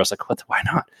Cellucor. I was like, what? Why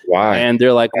not? Why? And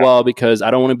they're like, well, because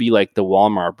I don't want to be like the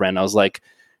Walmart brand. I was like,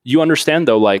 you understand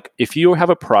though, like if you have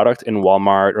a product in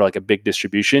Walmart or like a big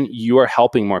distribution, you are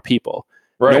helping more people.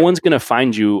 Right. No one's going to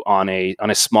find you on a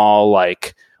small,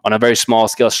 like on a very small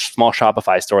scale, small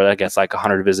Shopify store that gets like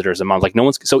 100 visitors a month. Like no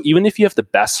one's, so even if you have the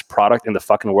best product in the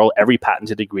fucking world, every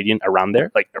patented ingredient around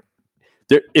there, like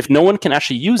if no one can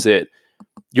actually use it,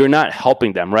 you're not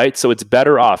helping them, right? So it's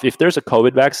better off if there's a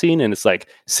COVID vaccine and it's like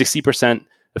 60%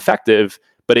 effective,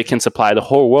 but it can supply the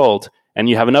whole world, and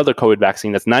you have another COVID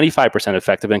vaccine that's 95%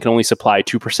 effective and can only supply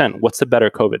 2%. What's the better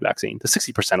COVID vaccine? The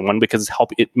 60% one, because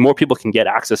more people can get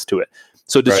access to it.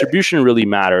 So distribution really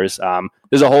matters.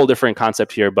 There's a whole different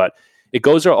concept here, but it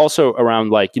goes also around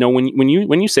like, when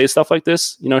you say stuff like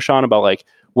this, Sean, about like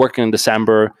working in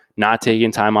December, not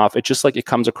taking time off, it just like, it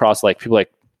comes across like people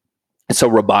like, it's so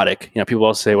robotic. People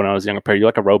also say when I was younger, you're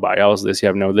like a robot. You always this, you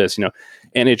have no this,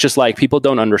 and it's just like people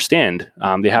don't understand.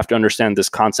 They have to understand this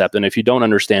concept. And if you don't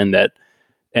understand that,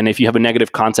 and if you have a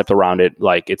negative concept around it,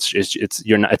 like it's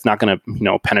not going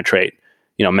to, penetrate,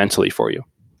 mentally for you.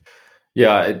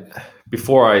 Yeah.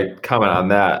 Before I comment on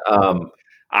that,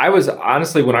 I was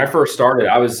honestly, when I first started,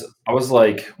 I was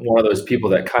like one of those people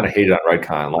that kind of hated on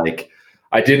Redcon. Like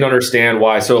I didn't understand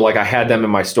why. So like I had them in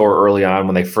my store early on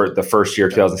when the first year,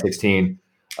 2016.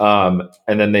 And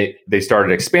then they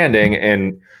started expanding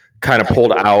and kind of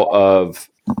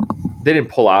they didn't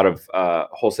pull out of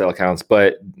wholesale accounts,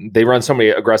 but they run so many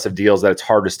aggressive deals that it's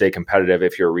hard to stay competitive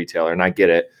if you're a retailer. And I get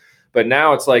it. But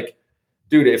now it's like,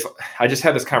 dude, if I just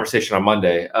had this conversation on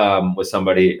Monday with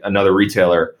somebody, another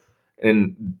retailer,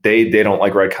 and they don't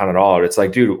like Redcon at all. It's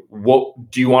like, dude, what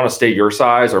do you want to stay your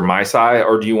size or my size,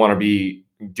 or do you want to be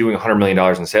doing $100 million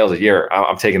in sales a year?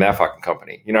 I'm taking that fucking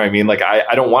company. You know what I mean? Like,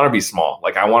 I don't want to be small.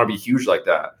 Like, I want to be huge like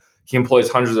that. He employs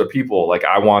hundreds of people. Like,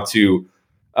 I want to,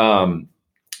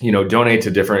 donate to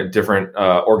different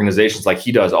organizations like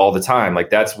he does all the time.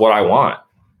 Like, that's what I want.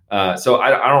 So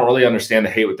I don't really understand the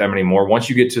hate with them anymore.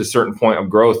 Once you get to a certain point of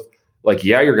growth, like,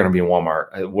 yeah, you're going to be in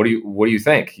Walmart. What do you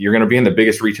think? You're going to be in the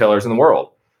biggest retailers in the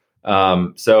world.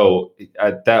 So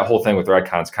that whole thing with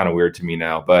Redcon is kind of weird to me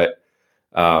now, but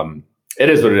it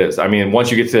is what it is. I mean, once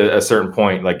you get to a certain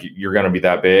point, like you're going to be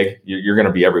that big, you're going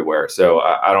to be everywhere. So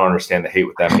I don't understand the hate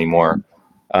with them anymore.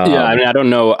 Yeah, I mean, I don't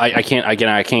know. I can't.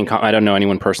 I don't know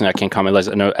anyone personally. I can't comment.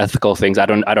 Like, no ethical things. I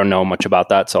don't know much about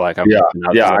that. So like, people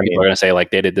are gonna say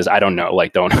like they did this. I don't know.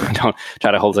 Like, don't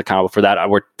try to hold us accountable for that.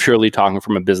 We're purely talking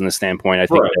from a business standpoint. I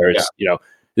think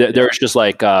there's just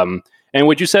like and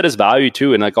what you said is value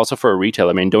too, and like also for a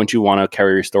retailer. I mean, don't you want to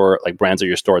carry your store, like brands of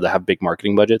your store that have big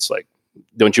marketing budgets? Like,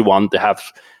 don't you want to have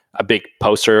a big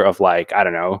poster of like, I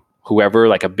don't know, whoever,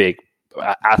 like a big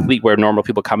athlete where normal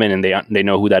people come in and they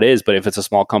know who that is? But if it's a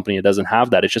small company that doesn't have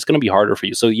that, it's just going to be harder for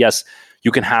you. So yes,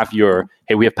 you can have your,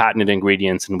 hey, we have patented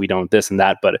ingredients and we don't this and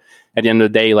that, but at the end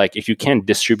of the day, like if you can't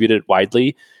distribute it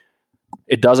widely,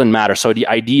 it doesn't matter. So the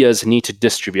ideas need to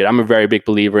distribute. I'm a very big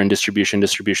believer in distribution.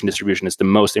 Distribution is the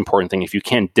most important thing. If you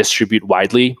can't distribute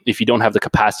widely, if you don't have the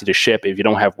capacity to ship, if you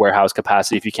don't have warehouse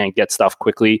capacity, if you can't get stuff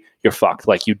quickly, you're fucked.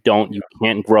 Like you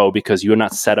can't grow because you're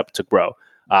not set up to grow.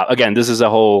 Again, this is a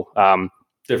whole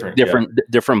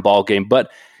different ball game,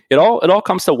 but it all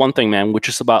comes to one thing, man, which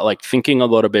is about like thinking a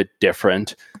little bit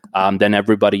different than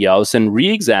everybody else and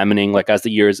re-examining, like as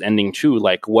the year is ending too,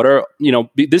 like what are,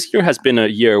 this year has been a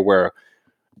year where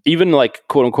even like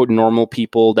quote unquote normal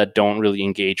people that don't really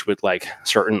engage with like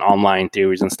certain online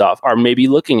theories and stuff are maybe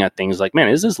looking at things like, man,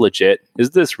 is this legit? Is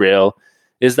this real?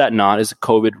 Is that not? Is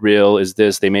COVID real? Is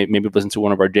this, they maybe listen to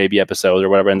one of our JB episodes or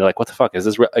whatever, and they're like, what the fuck is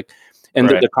this real? Like, and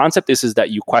the concept is that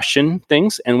you question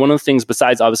things. And one of the things,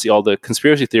 besides obviously all the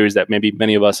conspiracy theories that maybe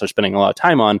many of us are spending a lot of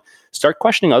time on, start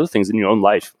questioning other things in your own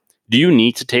life. Do you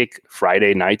need to take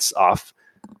Friday nights off?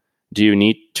 Do you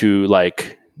need to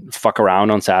like fuck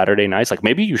around on Saturday nights? Like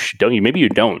maybe you don't. Maybe you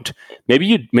don't.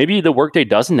 Maybe the workday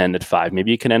doesn't end at 5.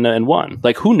 Maybe it can end at 1.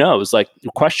 Like who knows? Like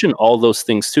question all those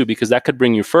things too, because that could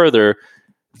bring you further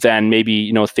than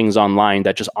maybe things online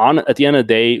that just at the end of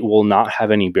the day will not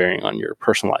have any bearing on your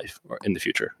personal life or in the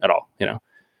future at all.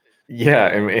 Yeah,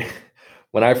 I mean,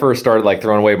 when I first started like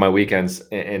throwing away my weekends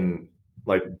and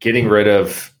like getting rid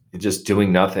of just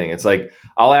doing nothing, it's like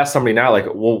I'll ask somebody now, like,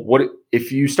 well, what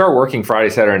if you start working Friday,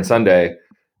 Saturday, and Sunday?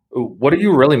 What are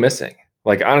you really missing?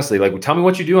 Like honestly, like tell me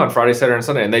what you do on Friday, Saturday, and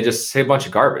Sunday, and they just say a bunch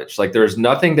of garbage. Like there's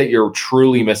nothing that you're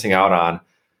truly missing out on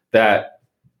that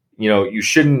you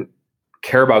shouldn't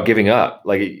care about giving up.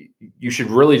 Like you should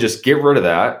really just get rid of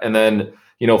that and then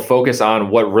focus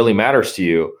on what really matters to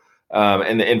you.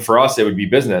 And for us it would be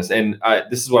business. And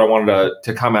this is what I wanted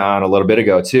to comment on a little bit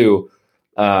ago too,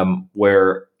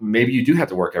 where maybe you do have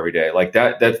to work every day. Like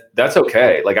that's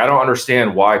okay. Like I don't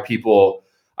understand why people,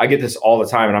 I get this all the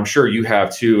time, and I'm sure you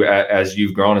have too, as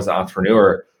you've grown as an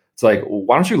entrepreneur. It's like,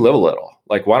 why don't you live a little?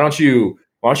 Like why don't you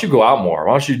go out more?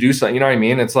 Why don't you do something? You know what I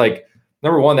mean? It's like,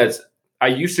 number one, I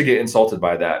used to get insulted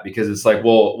by that because it's like,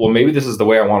 well, maybe this is the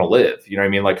way I want to live. You know what I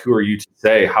mean? Like, who are you to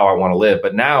say how I want to live?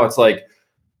 But now it's like,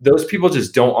 those people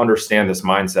just don't understand this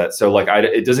mindset. So like,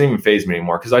 it doesn't even faze me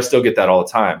anymore because I still get that all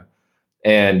the time.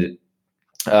 And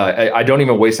I don't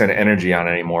even waste any energy on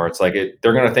it anymore. It's like,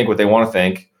 they're going to think what they want to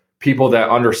think. People that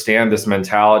understand this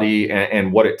mentality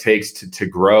and what it takes to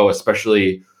grow,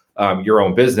 especially your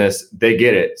own business, they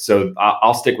get it. So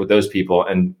I'll stick with those people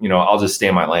and, I'll just stay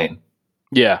in my lane.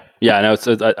 Yeah. Yeah. No,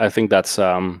 I think that's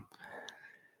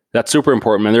super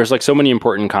important, man. There's like so many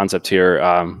important concepts here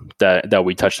that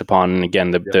we touched upon. And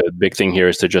again, the big thing here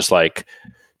is to just like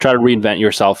try to reinvent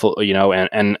yourself,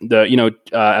 and the,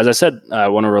 as I said,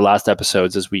 one of our last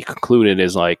episodes as we concluded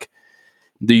is like,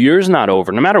 the year's not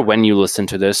over. No matter when you listen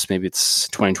to this, maybe it's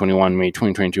 2021, maybe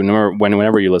 2022,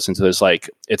 whenever you listen to this,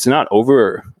 like it's not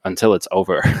over until it's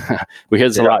over. We hear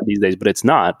this a lot these days, but it's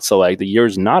not. So like the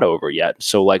year's not over yet.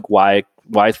 So like why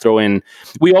throw in,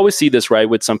 we always see this, right,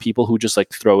 with some people who just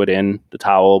like throw it in the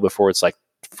towel before it's like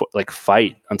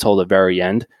fight until the very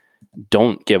end.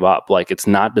 Don't give up. Like it's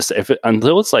not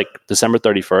until it's like December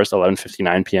 31st,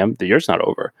 11:59 p.m. The year's not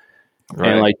over. Right.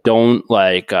 And like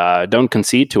don't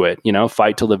concede to it,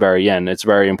 fight till the very end. It's a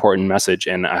very important message,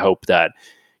 and I hope that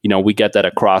we get that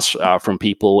across from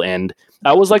people. And I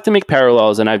always like to make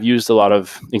parallels, and I've used a lot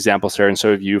of examples here, and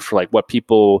so have you, for like what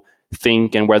people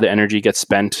think and where the energy gets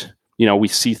spent. We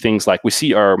see things like, we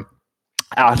see our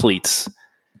athletes,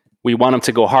 we want them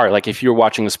to go hard. Like if you're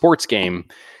watching a sports game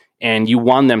and you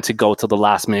want them to go till the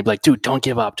last minute, be like, dude, don't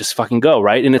give up, just fucking go,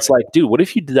 right? And it's like, dude, what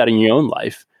if you did that in your own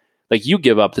life? Like you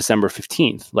give up December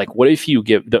 15th. Like what if you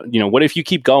what if you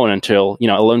keep going until,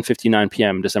 11:59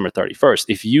 p.m. December 31st?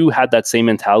 If you had that same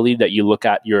mentality that you look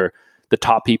at the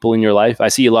top people in your life. I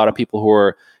see a lot of people who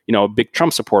are, big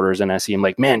Trump supporters, and I see them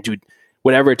like, man, dude,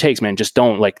 whatever it takes, man, just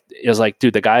don't. Like, it's like,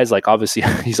 dude, the guy's like, obviously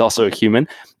he's also a human.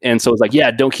 And so it's like, yeah,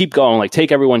 don't keep going. Like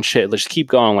take everyone's shit. Let's just keep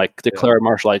going. Like declare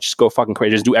martial law, just go fucking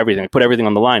crazy. Just do everything. Put everything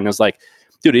on the line. And it's like,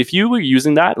 dude, if you were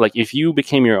using that, like if you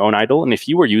became your own idol, and if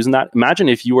you were using that, imagine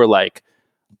if you were like,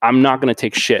 I'm not going to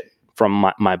take shit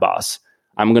from my boss.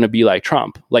 I'm going to be like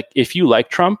Trump. Like if you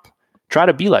like Trump, try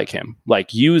to be like him.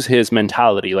 Like use his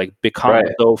mentality, like become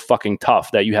so fucking tough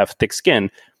that you have thick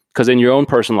skin. Because in your own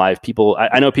personal life, people,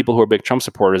 I know people who are big Trump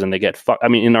supporters, and they get fucked. I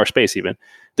mean, in our space even,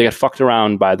 they get fucked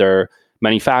around by their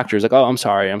manufacturers. Like, oh, I'm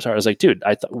sorry. I was like, dude,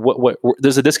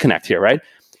 there's a disconnect here, right?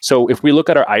 So if we look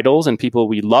at our idols and people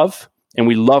we love, and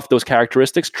we love those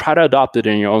characteristics, try to adopt it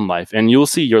in your own life, and you'll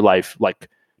see your life like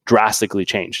drastically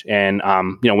change. And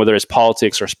whether it's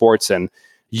politics or sports, and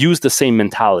use the same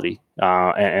mentality.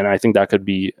 And I think that could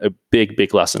be a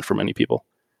big lesson for many people.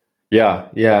 Yeah,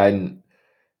 and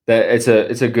that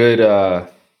it's a good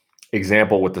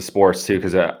example with the sports too,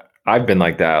 because I've been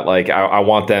like that. Like I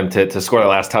want them to score the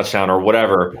last touchdown or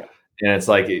whatever, and it's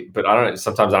like, but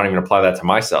sometimes I don't even apply that to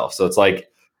myself. So it's like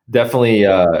definitely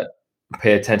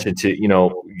pay attention to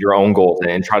your own goals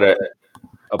and try to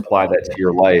apply that to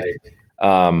your life.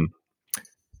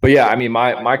 But yeah, I mean,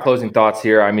 my closing thoughts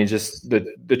here. I mean, just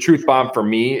the truth bomb for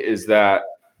me is that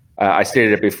I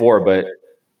stated it before, but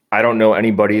I don't know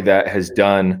anybody that has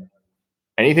done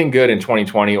anything good in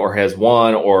 2020 or has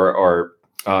won or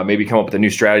maybe come up with a new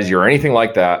strategy or anything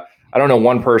like that. I don't know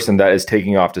one person that is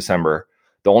taking off December.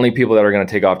 The only people that are going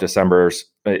to take off December's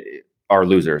are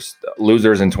losers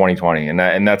in 2020.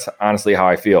 And that's honestly how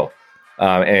I feel.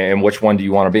 And which one do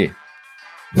you want to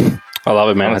be? I love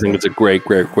it, man. I think it's a great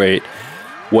way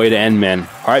to end, man.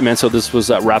 All right, man. So this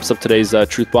was wraps up today's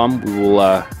Truth Bomb. We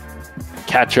will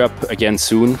catch up again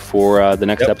soon for the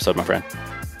next episode, my friend.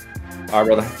 All right,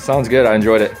 brother. Sounds good. I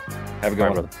enjoyed it. Have a good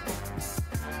one, brother.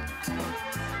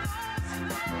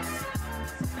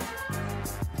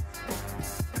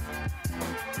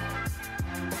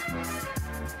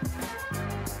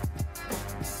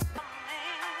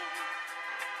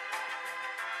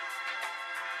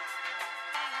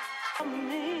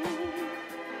 Me.